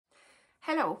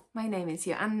Hello, my name is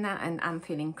Joanna and I'm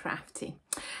feeling crafty.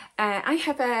 I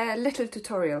have a little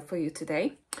tutorial for you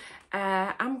today.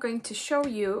 I'm going to show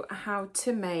you how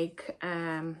to make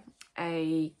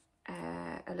a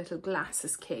little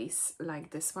glasses case like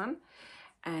this one,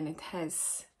 and it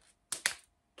has,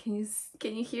 can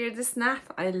you hear the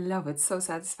snap? I love it, so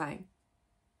satisfying.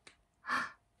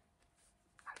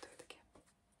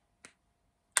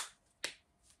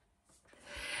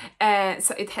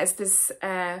 So it has this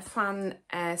fun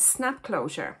snap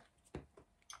closure.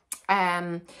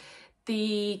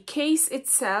 The case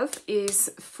itself is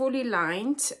fully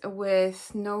lined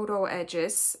with no raw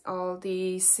edges. All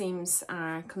the seams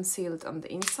are concealed on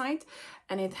the inside,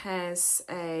 and it has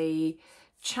a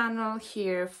channel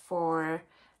here for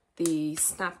the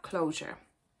snap closure.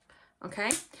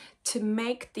 Okay, to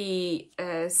make the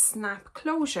snap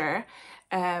closure,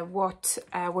 what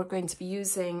we're going to be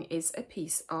using is a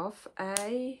piece of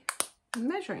a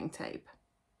measuring tape.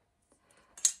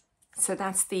 So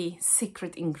that's the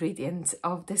secret ingredient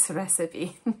of this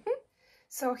recipe.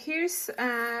 So here's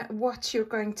what you're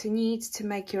going to need to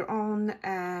make your own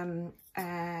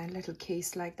little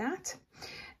case like that.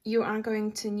 You are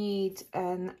going to need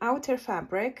an outer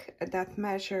fabric that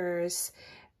measures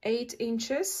 8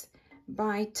 inches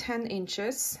by 10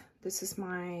 inches. This is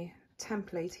my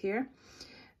template here.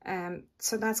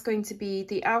 So that's going to be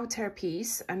the outer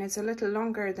piece, and it's a little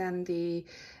longer than the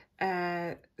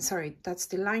sorry, that's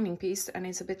the lining piece, and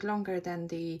it's a bit longer than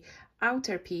the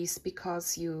outer piece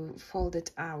because you fold it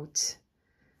out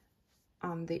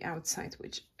on the outside,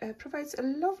 which provides a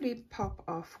lovely pop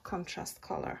of contrast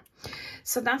color.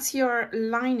 So that's your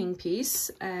lining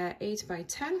piece, 8 by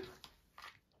 10.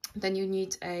 Then you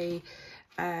need a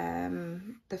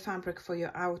the fabric for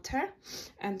your outer,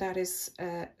 and that is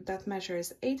that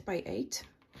measures 8 by 8.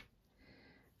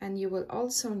 And you will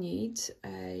also need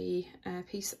a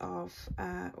piece of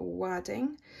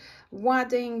wadding,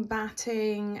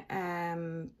 batting,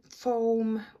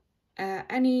 foam,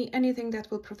 anything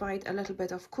that will provide a little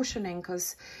bit of cushioning,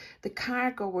 because the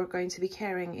cargo we're going to be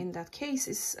carrying in that case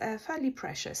is fairly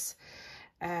precious.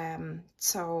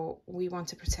 So we want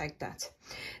to protect that.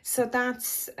 So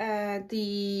that's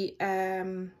the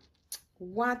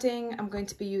wadding. I'm going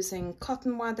to be using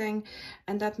cotton wadding,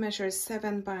 and that measures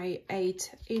 7 by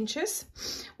 8 inches.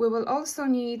 We will also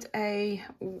need a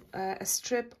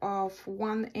strip of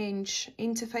 1 inch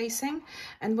interfacing,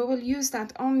 and we will use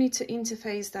that only to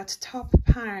interface that top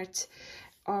part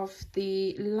of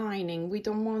the lining. We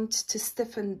don't want to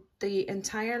stiffen the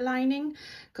entire lining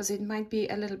because it might be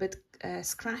a little bit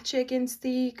scratchy against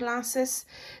the glasses,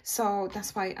 so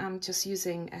that's why I'm just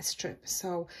using a strip.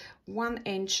 So 1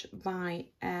 inch by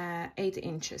 8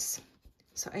 inches,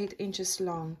 so 8 inches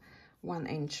long, 1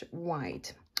 inch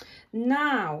wide.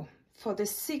 Now for the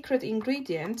secret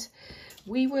ingredient,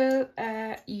 we will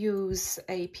use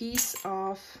a piece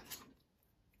of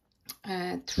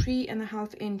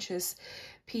 3.5 inches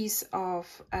piece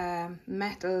of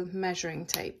metal measuring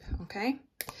tape. Okay,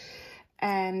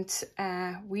 and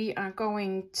we are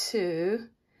going to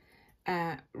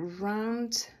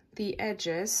round the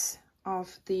edges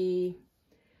of the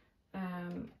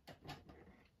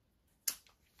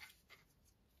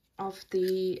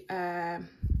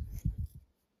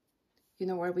you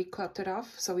know, where we cut it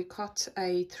off. So we cut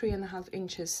a 3.5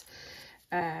 inches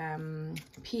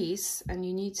piece, and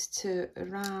you need to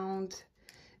round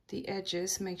the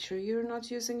edges. Make sure you're not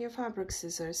using your fabric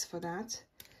scissors for that.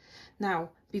 Now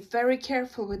be very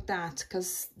careful with that,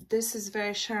 because this is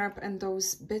very sharp, and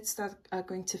those bits that are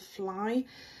going to fly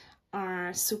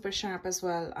are super sharp as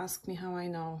well. Ask me how I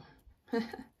know.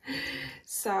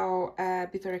 So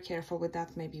be very careful with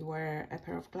that. Maybe wear a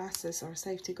pair of glasses or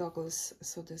safety goggles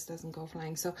so this doesn't go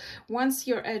flying. So once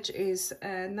your edge is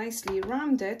nicely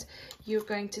rounded, you're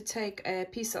going to take a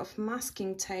piece of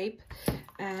masking tape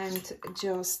and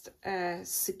just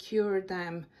secure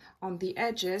them on the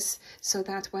edges, so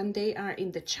that when they are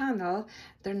in the channel,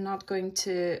 they're not going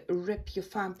to rip your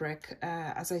fabric.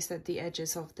 As I said, the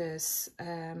edges of this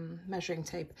measuring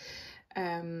tape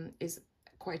is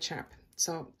quite sharp.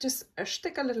 So just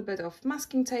stick a little bit of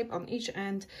masking tape on each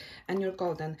end and you're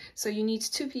golden. So you need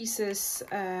 2 pieces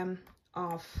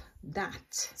of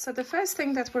that. So the first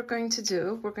thing that we're going to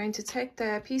do, we're going to take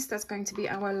the piece that's going to be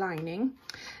our lining.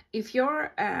 If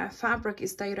your fabric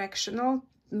is directional,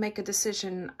 make a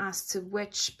decision as to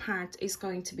which part is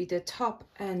going to be the top,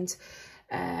 and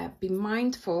be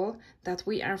mindful that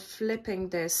we are flipping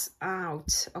this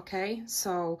out. Okay,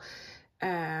 so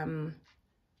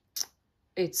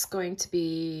it's going to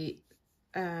be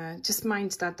just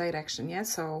mind that direction. Yeah,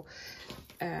 so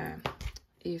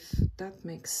if that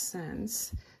makes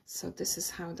sense. So this is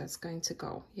how that's going to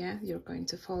go. Yeah, you're going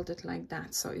to fold it like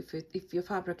that. So if your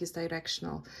fabric is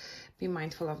directional, be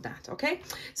mindful of that. Okay,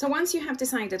 so once you have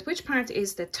decided which part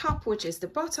is the top, which is the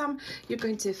bottom, you're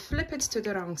going to flip it to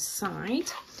the wrong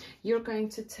side. You're going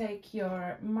to take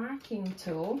your marking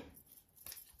tool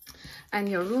and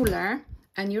your ruler,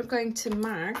 and you're going to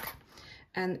mark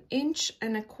 1.25 inches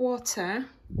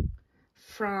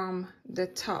from the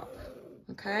top.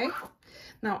 Okay,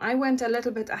 now I went a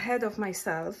little bit ahead of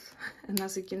myself, and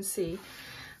as you can see,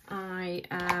 I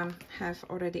have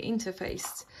already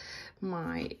interfaced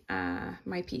my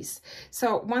my piece.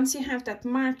 So once you have that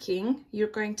marking, you're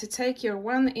going to take your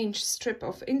 1-inch strip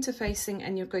of interfacing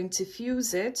and you're going to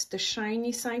fuse it, the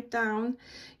shiny side down.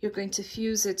 You're going to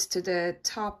fuse it to the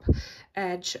top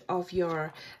edge of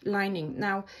your lining.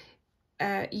 Now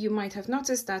you might have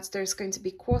noticed that there's going to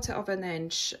be 1/4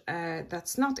 inch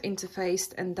that's not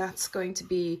interfaced, and that's going to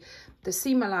be the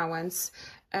seam allowance.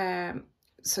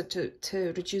 So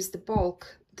to reduce the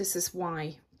bulk, this is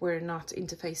why we're not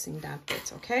interfacing that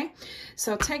bit. Okay,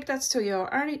 so take that to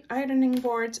your ironing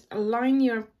board, align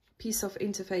your piece of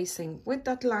interfacing with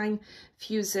that line,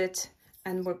 fuse it,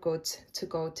 and we're good to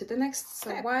go to the next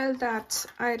step. So while that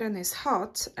iron is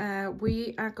hot,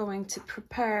 we are going to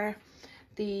prepare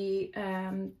the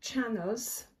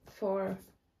channels for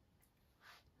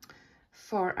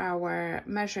our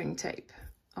measuring tape.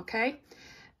 Okay,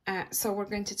 so we're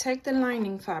going to take the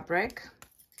lining fabric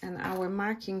and our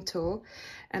marking tool,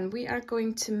 and we are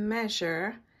going to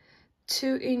measure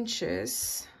 2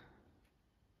 inches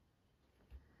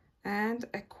and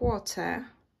 1/4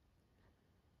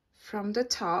 from the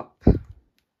top.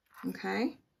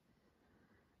 Okay,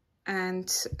 and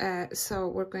so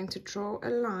we're going to draw a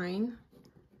line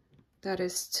that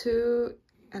is 2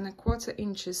 1/4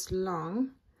 inches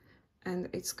long, and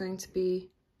it's going to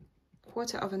be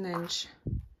 1/4 inch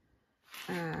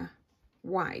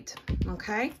wide.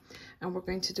 Okay, and we're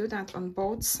going to do that on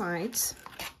both sides.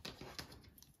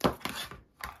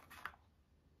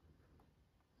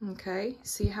 Okay,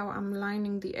 see how I'm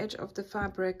lining the edge of the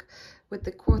fabric with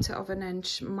the 1/4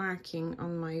 inch marking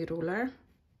on my ruler.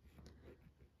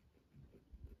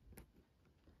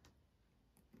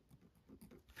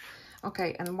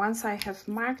 Okay, and once I have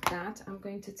marked that, I'm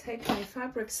going to take my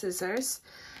fabric scissors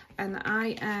and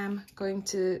I am going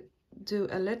to do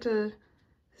a little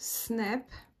snip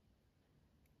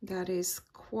that is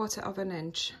 1/4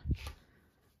 inch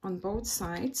on both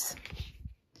sides.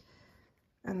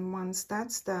 And once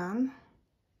that's done,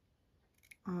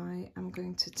 I am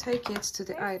going to take it to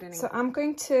the ironing. So I'm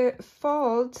going to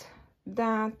fold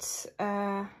that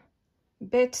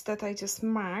bit that I just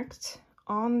marked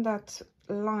on that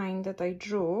line that I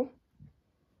drew.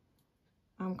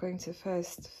 I'm going to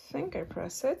first finger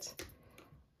press it,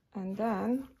 and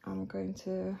then I'm going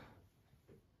to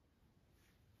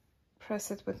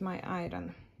press it with my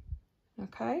iron.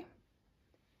 Okay,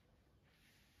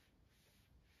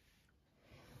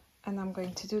 and I'm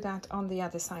going to do that on the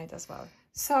other side as well.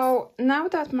 So now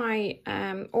that my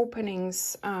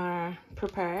openings are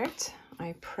prepared,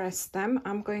 I press them.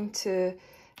 I'm going to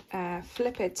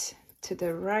flip it to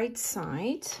the right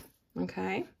side.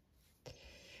 Okay,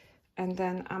 and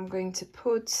then I'm going to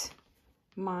put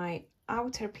my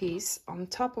outer piece on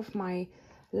top of my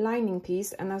lining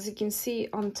piece, and as you can see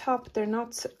on top, they're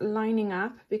not lining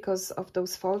up because of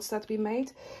those folds that we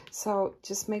made. So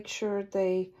just make sure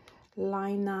they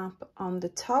line up on the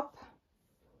top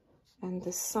and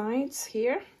the sides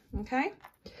here. Okay,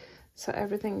 so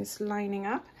everything is lining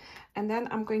up, and then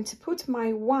I'm going to put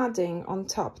my wadding on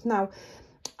top. Now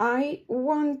I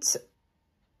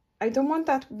don't want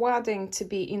that wadding to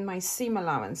be in my seam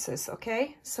allowances.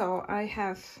 Okay, so I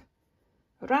have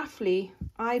roughly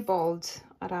eyeballed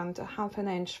around 1/2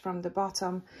 inch from the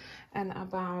bottom and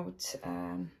about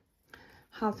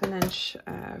 1/2 inch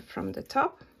from the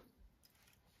top.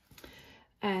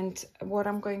 And what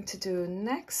I'm going to do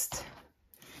next,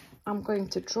 I'm going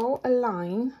to draw a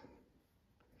line.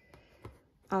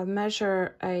 I'll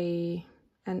measure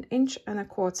 1.25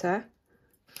 inches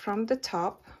from the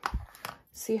top.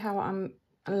 See how I'm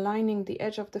aligning the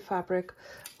edge of the fabric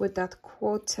with that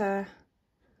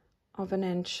 1/4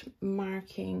 inch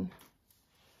marking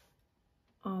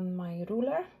on my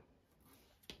ruler,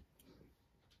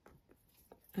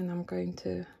 and I'm going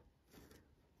to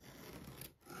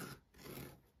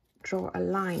draw a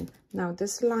line. Now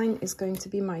this line is going to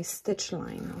be my stitch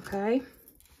line. Okay,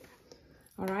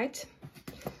 all right,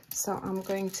 so I'm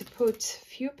going to put a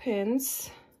few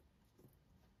pins,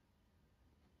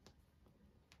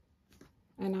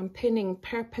 and I'm pinning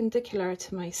perpendicular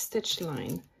to my stitch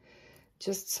line,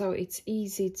 just so it's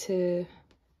easy to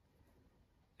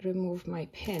remove my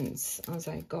pins as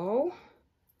I go.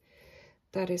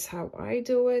 That is how I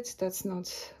do it. That's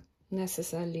not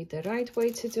necessarily the right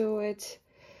way to do it,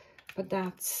 but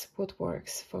that's what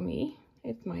works for me.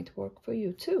 It might work for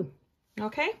you too.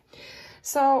 Okay,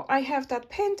 so I have that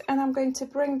pinned, and I'm going to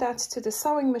bring that to the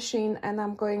sewing machine, and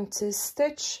I'm going to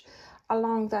stitch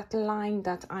along that line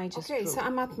that I just drew. So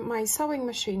I'm at my sewing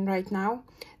machine right now.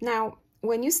 Now,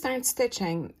 when you start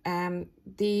stitching,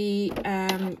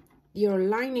 your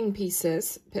lining piece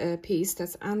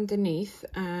that's underneath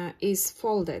is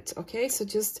folded. Okay, so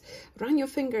just run your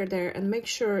finger there and make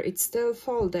sure it's still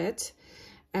folded,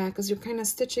 because you're kind of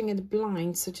stitching it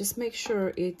blind. So just make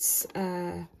sure it's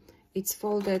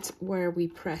folded where we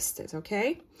pressed it.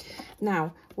 Okay,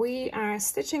 now we are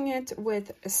stitching it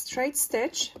with a straight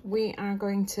stitch. We are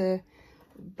going to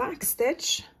back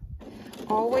stitch,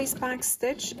 always back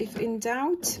stitch. If in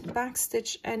doubt, back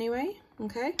stitch anyway.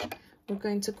 Okay, we're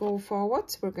going to go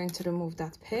forward. We're going to remove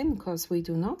that pin because we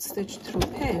do not stitch through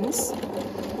pins,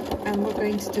 and we're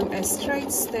going to do a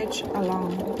straight stitch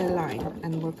along the line,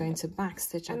 and we're going to back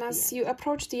stitch. And as you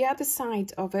approach the other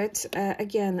side of it,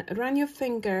 again, run your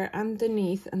finger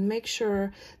underneath and make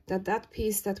sure that that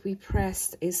piece that we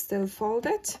pressed is still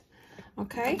folded.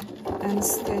 Okay, and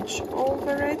stitch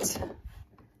over it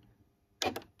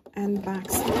and back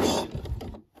stitch.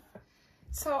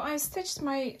 So I stitched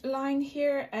my line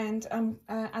here, and I'm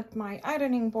at my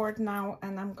ironing board now,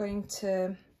 and I'm going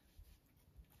to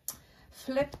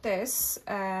flip this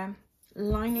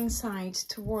lining side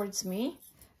towards me,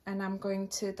 and I'm going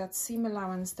to, that seam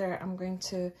allowance there, I'm going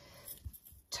to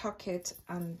tuck it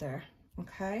under.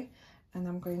 Okay, and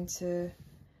I'm going to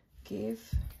give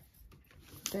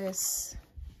this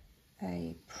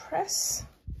a press,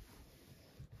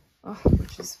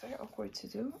 which is very awkward to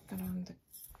do around the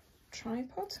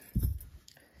tripod,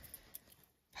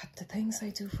 but the things I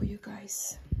do for you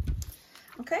guys.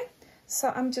 Okay,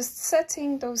 so I'm just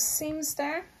setting those seams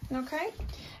there. Okay,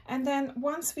 and then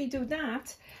once we do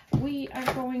that, we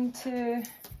are going to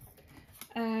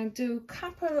do a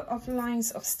couple of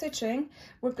lines of stitching.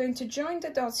 We're going to join the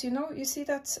dots. You know, you see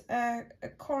that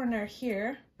corner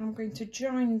here? I'm going to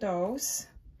join those.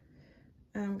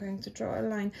 I'm going to draw a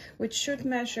line which should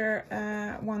measure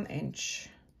 1 inch.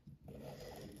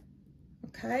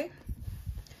 Okay,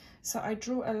 so I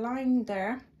drew a line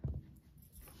there,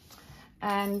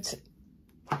 and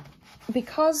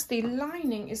because the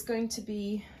lining is going to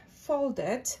be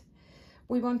folded,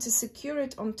 we want to secure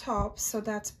it on top so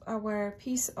that our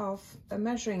piece of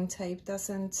measuring tape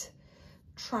doesn't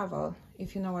travel,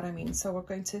 if you know what I mean. So we're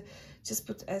going to just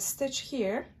put a stitch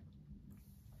here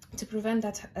to prevent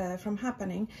that from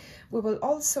happening. We will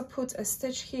also put a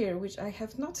stitch here, which I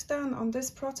have not done on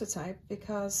this prototype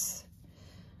because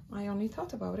I only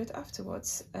thought about it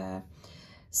afterwards.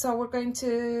 So we're going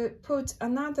to put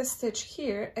another stitch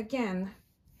here again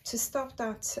to stop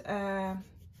that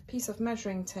piece of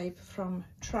measuring tape from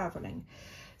traveling.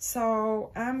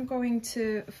 So I'm going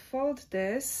to fold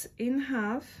this in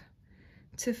half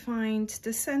to find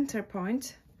the center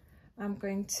point. I'm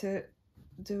going to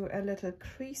do a little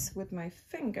crease with my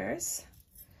fingers,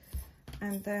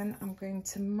 and then I'm going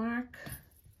to mark.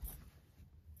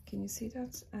 Can you see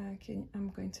that?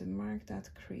 I'm going to mark that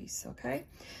crease. Okay,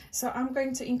 so I'm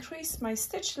going to increase my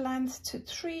stitch length to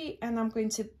 3, and I'm going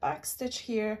to back stitch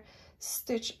here,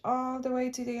 stitch all the way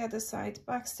to the other side,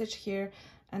 back stitch here,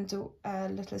 and do a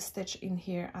little stitch in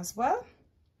here as well.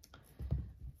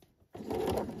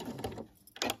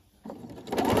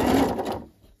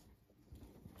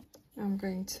 I'm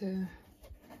going to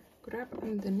grab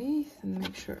underneath and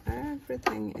make sure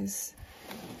everything is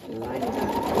lined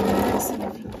up nice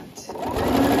and flat.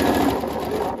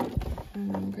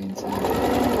 And I'm going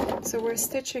to, so we're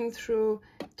stitching through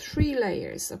 3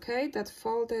 layers, okay? That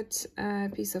folded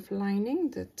piece of lining,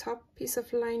 the top piece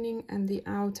of lining, and the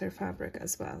outer fabric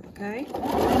as well, okay?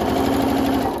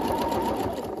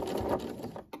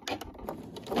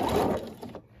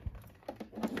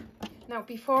 Now,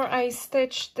 before I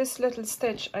stitch this little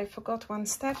stitch, I forgot one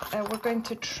step. We're going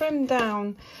to trim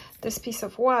down this piece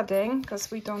of wadding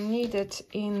because we don't need it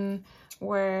in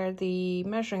where the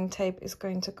measuring tape is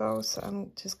going to go. So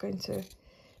I'm just going to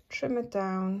trim it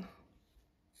down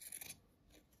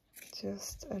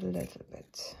just a little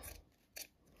bit.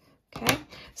 Okay,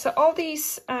 so all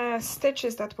these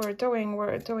stitches that we're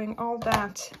doing all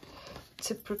that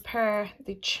to prepare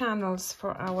the channels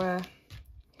for our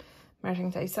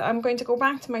measuring tape. So I'm going to go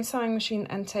back to my sewing machine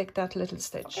and take that little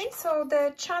stitch. Okay, so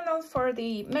the channel for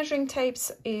the measuring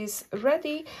tapes is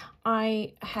ready.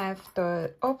 I have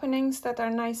the openings that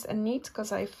are nice and neat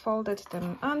because I folded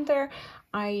them under.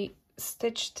 I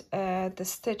stitched the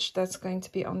stitch that's going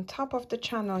to be on top of the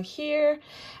channel here,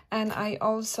 and I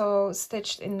also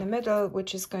stitched in the middle,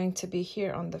 which is going to be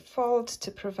here on the fold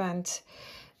to prevent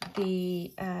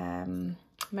the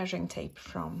measuring tape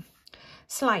from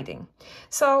sliding.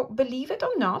 So believe it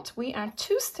or not, we are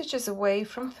 2 stitches away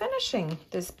from finishing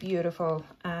this beautiful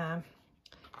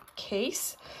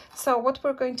case. So what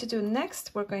we're going to do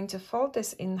next, we're going to fold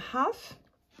this in half,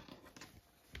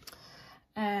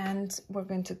 and we're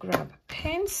going to grab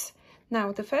pins.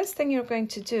 Now the first thing you're going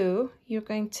to do, you're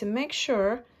going to make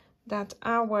sure that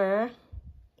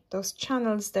those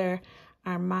channels there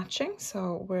are matching,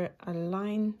 so we'll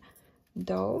align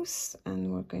those,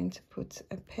 and we're going to put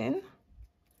a pin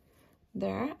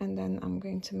there, and then I'm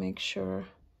going to make sure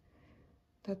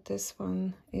that this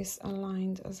one is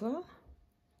aligned as well,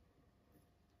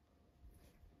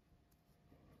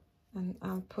 and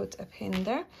I'll put a pin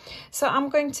there. So I'm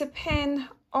going to pin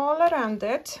all around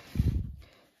it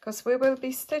because we will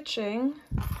be stitching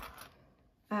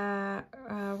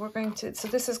so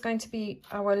this is going to be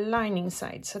our lining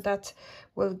side, so that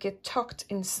will get tucked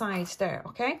inside there.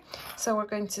 Okay, so we're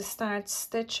going to start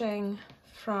stitching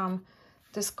from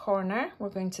this corner. We're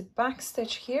going to back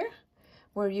stitch here.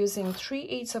 We're using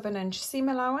 3/8 of an inch seam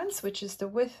allowance, which is the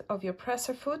width of your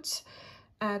presser foot,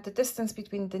 the distance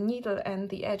between the needle and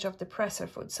the edge of the presser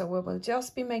foot. So we will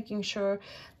just be making sure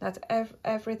that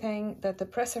everything, that the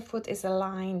presser foot is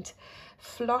aligned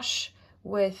flush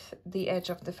with the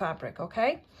edge of the fabric.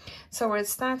 Okay, so we'll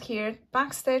start here,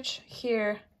 back stitch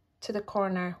here to the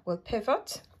corner, we'll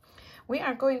pivot. We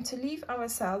are going to leave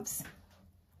ourselves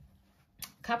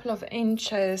a couple of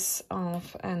inches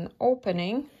of an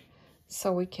opening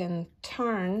so we can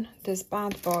turn this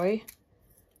bad boy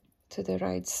to the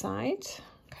right side.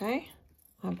 Okay,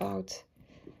 about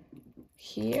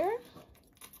here.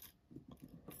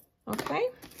 Okay,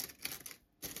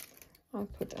 I'll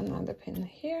put another pin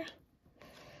here.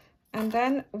 And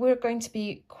then we're going to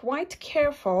be quite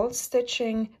careful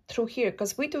stitching through here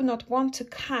because we do not want to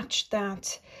catch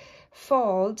that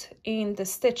fold in the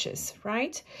stitches,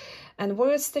 right? And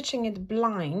we're stitching it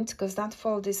blind because that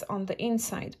fold is on the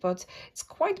inside, but it's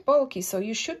quite bulky, so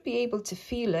you should be able to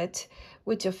feel it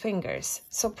with your fingers.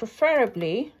 So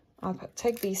preferably, I'll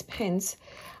take these pins,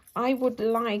 I would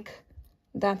like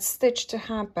that stitch to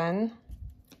happen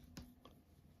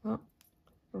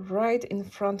right in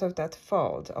front of that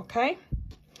fold, okay?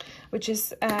 Which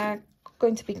is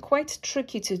going to be quite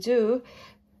tricky to do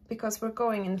because we're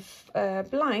going in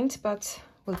blind, but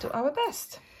we'll do our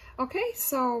best. Okay,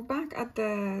 so back at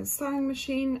the sewing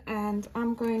machine, and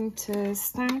I'm going to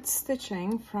start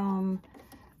stitching from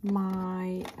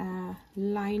my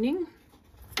lining.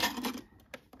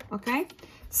 Okay,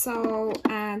 so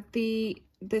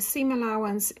the seam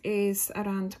allowance is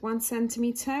around 1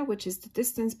 centimeter, which is the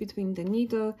distance between the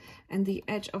needle and the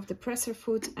edge of the presser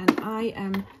foot, and I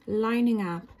am lining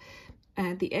up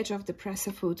the edge of the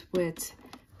presser foot with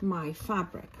my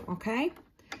fabric. Okay,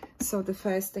 so the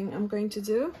first thing I'm going to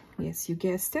do, yes, you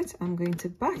guessed it, I'm going to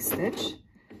back stitch,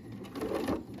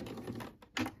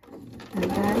 and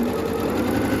then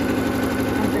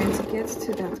I'm going to get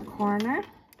to that corner.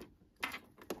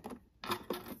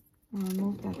 I'll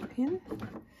move that pin,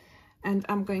 and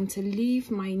I'm going to leave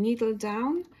my needle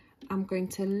down. I'm going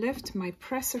to lift my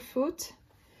presser foot,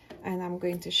 and I'm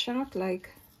going to shout like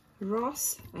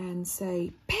Ross and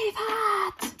say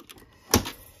pivot,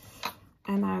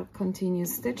 and I'll continue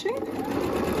stitching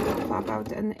for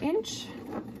about an inch,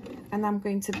 and I'm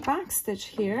going to back stitch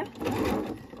here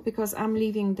because I'm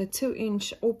leaving the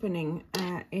 2-inch opening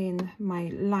in my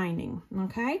lining.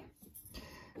 Okay,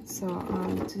 so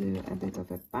I'll do a bit of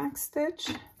a back stitch.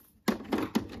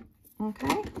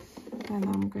 Okay, and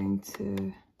I'm going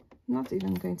to, not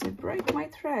even going to break my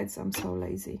threads, I'm so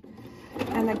lazy.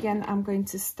 And again, I'm going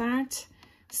to start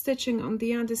stitching on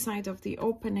the other side of the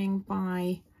opening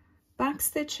by back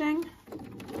stitching,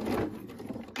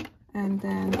 and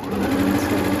then I'm going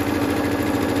to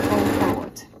go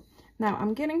forward. Now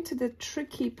I'm getting to the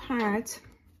tricky part,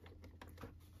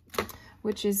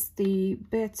 which is the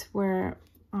bit where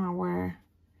our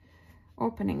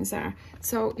openings are.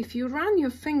 So if you run your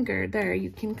finger there,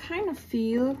 you can kind of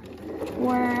feel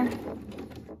where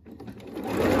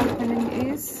the opening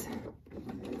is.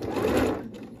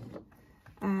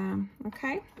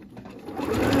 Okay.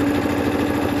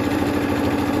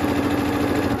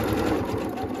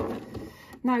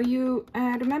 Now you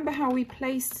remember how we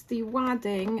placed the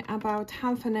wadding about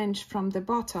 1/2 inch from the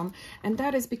bottom, and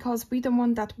that is because we don't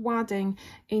want that wadding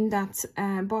in that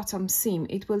bottom seam.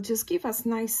 It will just give us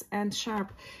nice and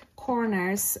sharp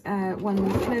corners when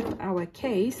we flip our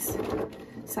case.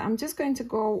 So I'm just going to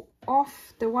go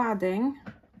off the wadding.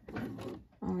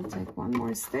 I'll take one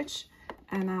more stitch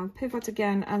and I'll pivot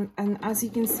again, and as you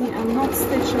can see, I'm not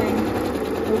stitching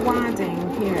the wadding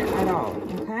here at all,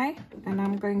 okay? And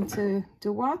I'm going to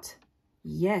do what?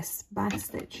 Yes, back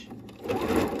stitch.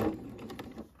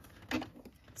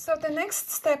 So the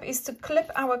next step is to clip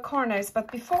our corners,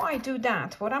 but before I do that,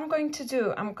 what I'm going to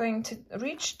do, I'm going to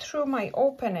reach through my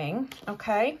opening,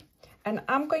 okay? And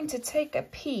I'm going to take a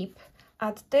peep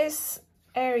at this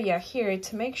area here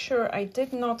to make sure I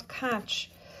did not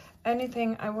catch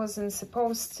anything I wasn't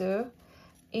supposed to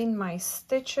in my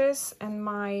stitches, and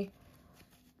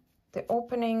the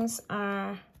openings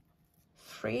are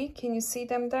free. Can you see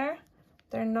them there?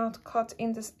 They're not caught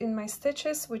in my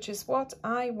stitches, which is what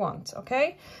I want,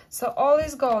 okay? So all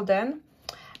is golden,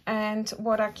 and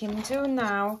what I can do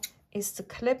now is to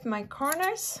clip my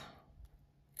corners,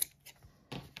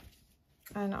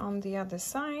 and on the other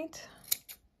side.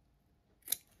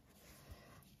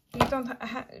 You don't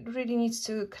really need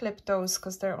to clip those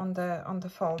because they're on the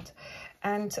fold,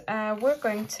 and we're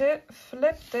going to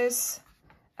flip this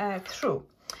through.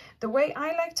 The way I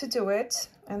like to do it,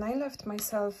 and I left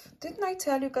myself, didn't I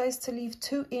tell you guys to leave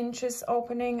 2 inches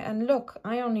opening? And look,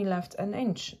 I only left 1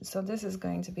 inch, so this is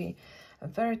going to be a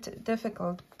very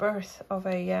difficult birth of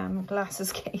a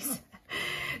glasses case.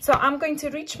 So I'm going to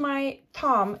reach my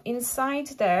thumb inside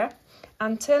there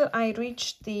until I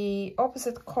reach the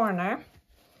opposite corner.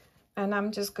 And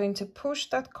I'm just going to push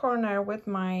that corner with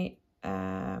my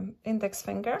index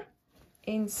finger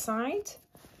inside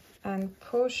and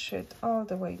push it all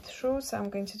the way through. So I'm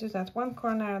going to do that 1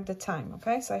 corner at a time,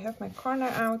 okay? So I have my corner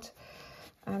out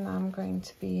and I'm going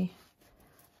to be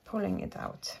pulling it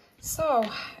out. So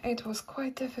it was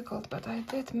quite difficult, but I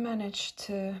did manage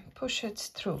to push it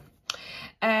through.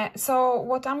 So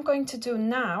what I'm going to do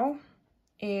now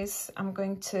is I'm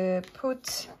going to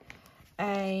put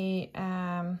a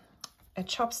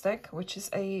chopstick, which is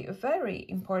a very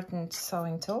important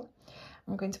sewing tool.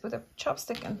 I'm going to put a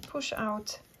chopstick and push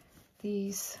out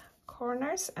these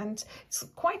corners, and it's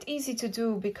quite easy to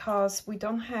do because we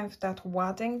don't have that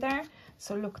wadding there.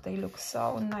 So look, they look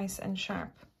so nice and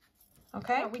sharp.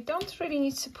 Okay, we don't really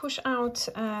need to push out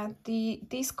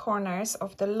these corners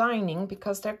of the lining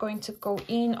because they're going to go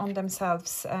in on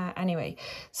themselves anyway.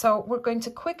 So we're going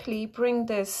to quickly bring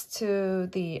this to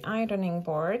the ironing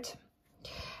board.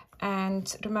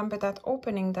 And remember that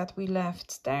opening that we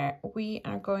left there, we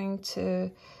are going to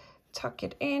tuck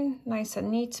it in nice and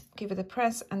neat, give it a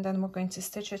press, and then we're going to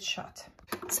stitch it shut.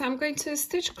 So I'm going to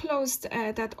stitch closed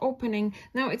that opening.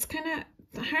 Now it's kind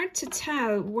of hard to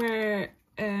tell where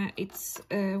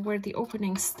where the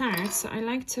opening starts. So I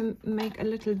like to make a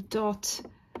little dot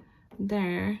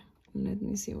there. Let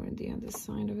me see where the other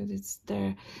side of it is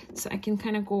there, so I can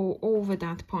kind of go over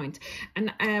that point.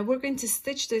 And we're going to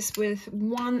stitch this with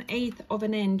 1/8 of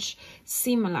an inch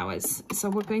seam allowance. So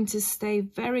we're going to stay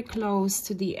very close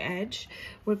to the edge.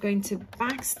 We're going to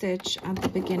back stitch at the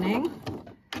beginning,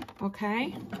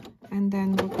 okay, and then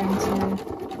we're going to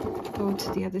go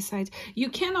to the other side. You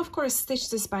can of course stitch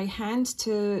this by hand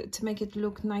to make it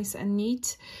look nice and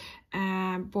neat,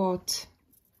 but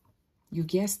you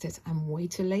guessed it, I'm way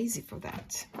too lazy for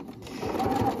that.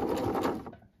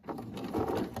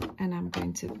 And I'm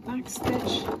going to back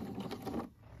stitch.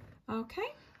 Okay,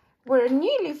 we're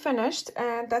nearly finished,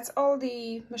 and that's all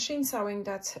the machine sewing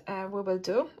that we will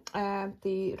do.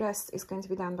 The rest is going to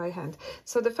be done by hand.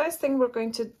 So the first thing we're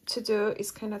going to do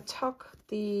is kind of tuck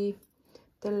the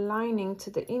lining to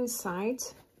the inside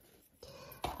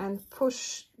and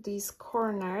push these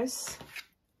corners.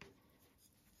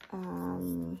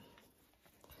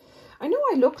 I know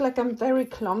I look like I'm very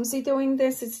clumsy doing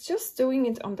this. It's just doing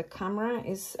it on the camera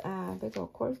is a bit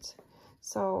awkward.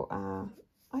 So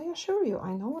I assure you,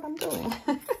 I know what I'm doing.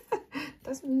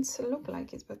 Doesn't look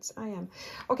like it, but I am.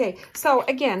 Okay, so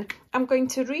again, I'm going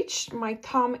to reach my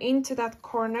thumb into that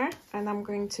corner and I'm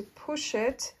going to push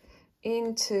it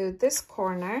into this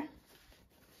corner,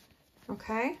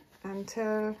 okay,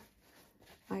 until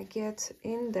I get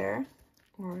in there,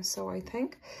 or so I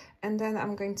think. And then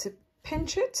I'm going to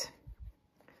pinch it,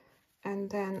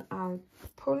 and then I'll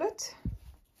pull it,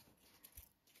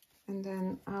 and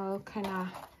then I'll kind of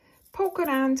poke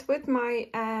around with my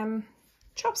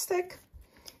chopstick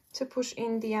to push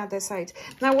in the other side.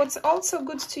 Now what's also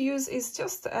good to use is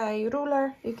just a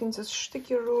ruler. You can just stick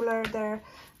your ruler there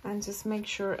and just make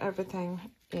sure everything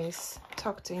is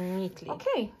tucked in neatly.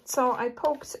 Okay, so I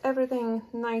poked everything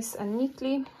nice and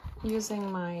neatly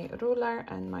using my ruler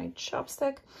and my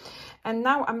chopstick, and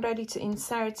now I'm ready to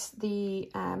insert the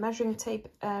measuring tape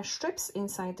strips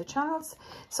inside the channels.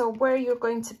 So where you're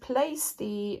going to place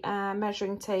the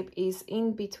measuring tape is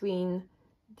in between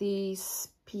these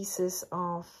pieces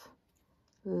of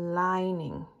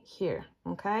lining here.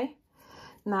 Okay,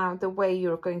 now the way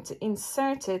you're going to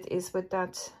insert it is with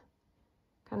that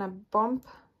kind of bump.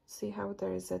 See how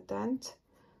there is a dent?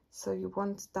 So you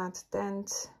want that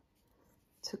dent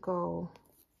to go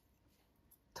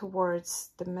towards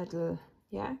the middle,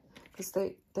 yeah, because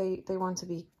they want to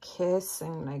be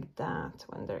kissing like that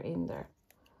when they're in there,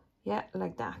 yeah,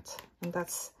 like that. And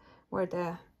that's where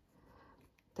the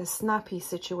snappy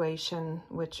situation,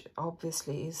 which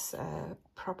obviously is a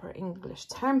proper English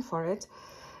term for it,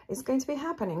 is going to be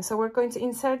happening. So we're going to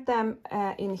insert them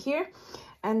in here,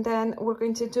 and then we're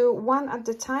going to do one at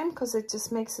a time because it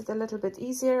just makes it a little bit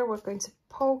easier. We're going to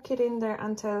poke it in there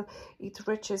until it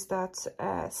reaches that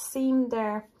seam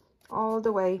there all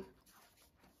the way,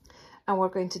 and we're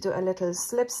going to do a little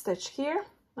slip stitch here.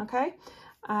 Okay,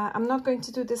 I'm not going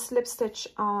to do the slip stitch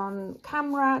on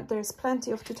camera, there's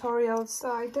plenty of tutorials.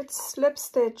 So I did slip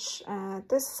stitch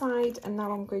this side, and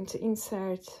now I'm going to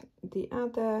insert the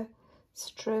other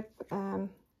strip,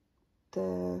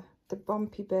 the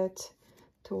bumpy bit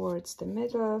towards the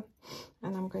middle,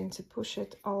 and I'm going to push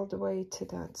it all the way to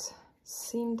that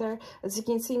seam there. As you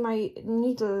can see, my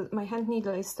needle, my hand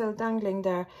needle is still dangling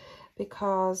there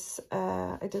because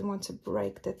I didn't want to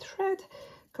break the thread,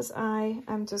 because I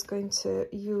am just going to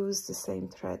use the same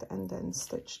thread and then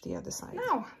stitch the other side.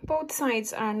 Now both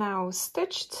sides are now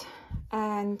stitched,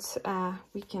 and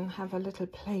we can have a little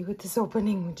play with this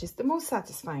opening, which is the most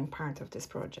satisfying part of this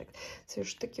project. So you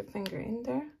stick your finger in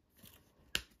there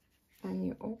and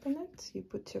you open it, you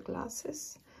put your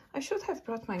glasses. I should have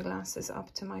brought my glasses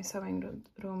up to my sewing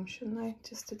room, shouldn't I,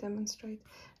 just to demonstrate.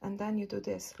 And then you do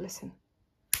this, listen.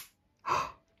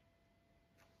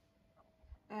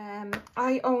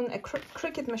 I own a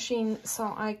Cricut machine,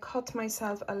 so I cut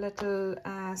myself a little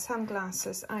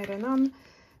sunglasses iron-on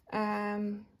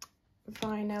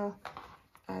vinyl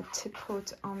to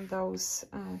put on those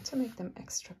to make them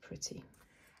extra pretty.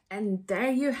 And there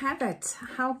you have it.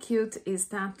 How cute is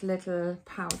that little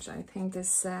pouch? I think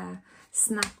this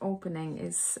snap opening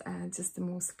is just the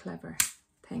most clever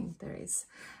thing there is.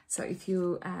 So if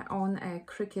you own a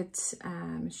Cricut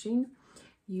machine,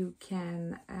 you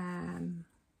can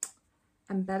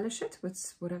embellish it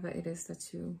with whatever it is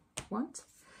that you want.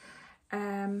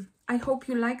 I hope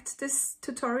you liked this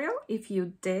tutorial. If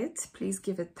you did, please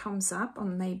give it a thumbs up, or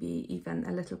maybe even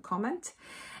a little comment,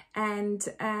 and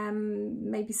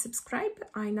maybe subscribe.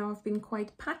 I know I've been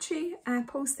quite patchy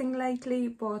posting lately,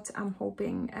 but I'm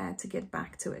hoping to get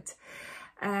back to it.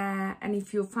 And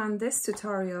if you found this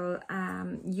tutorial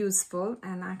useful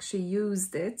and actually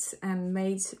used it and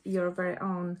made your very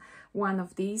own one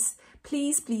of these,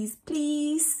 please, please,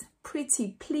 please,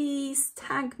 pretty please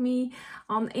tag me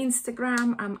on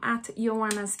Instagram. I'm at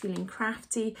Joanna's Feeling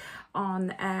Crafty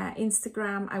on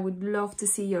Instagram. I would love to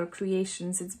see your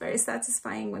creations. It's very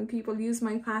satisfying when people use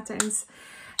my patterns.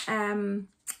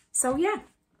 So yeah,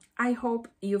 I hope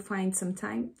you find some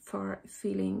time for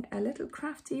feeling a little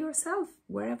crafty yourself,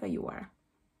 wherever you are.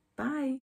 Bye.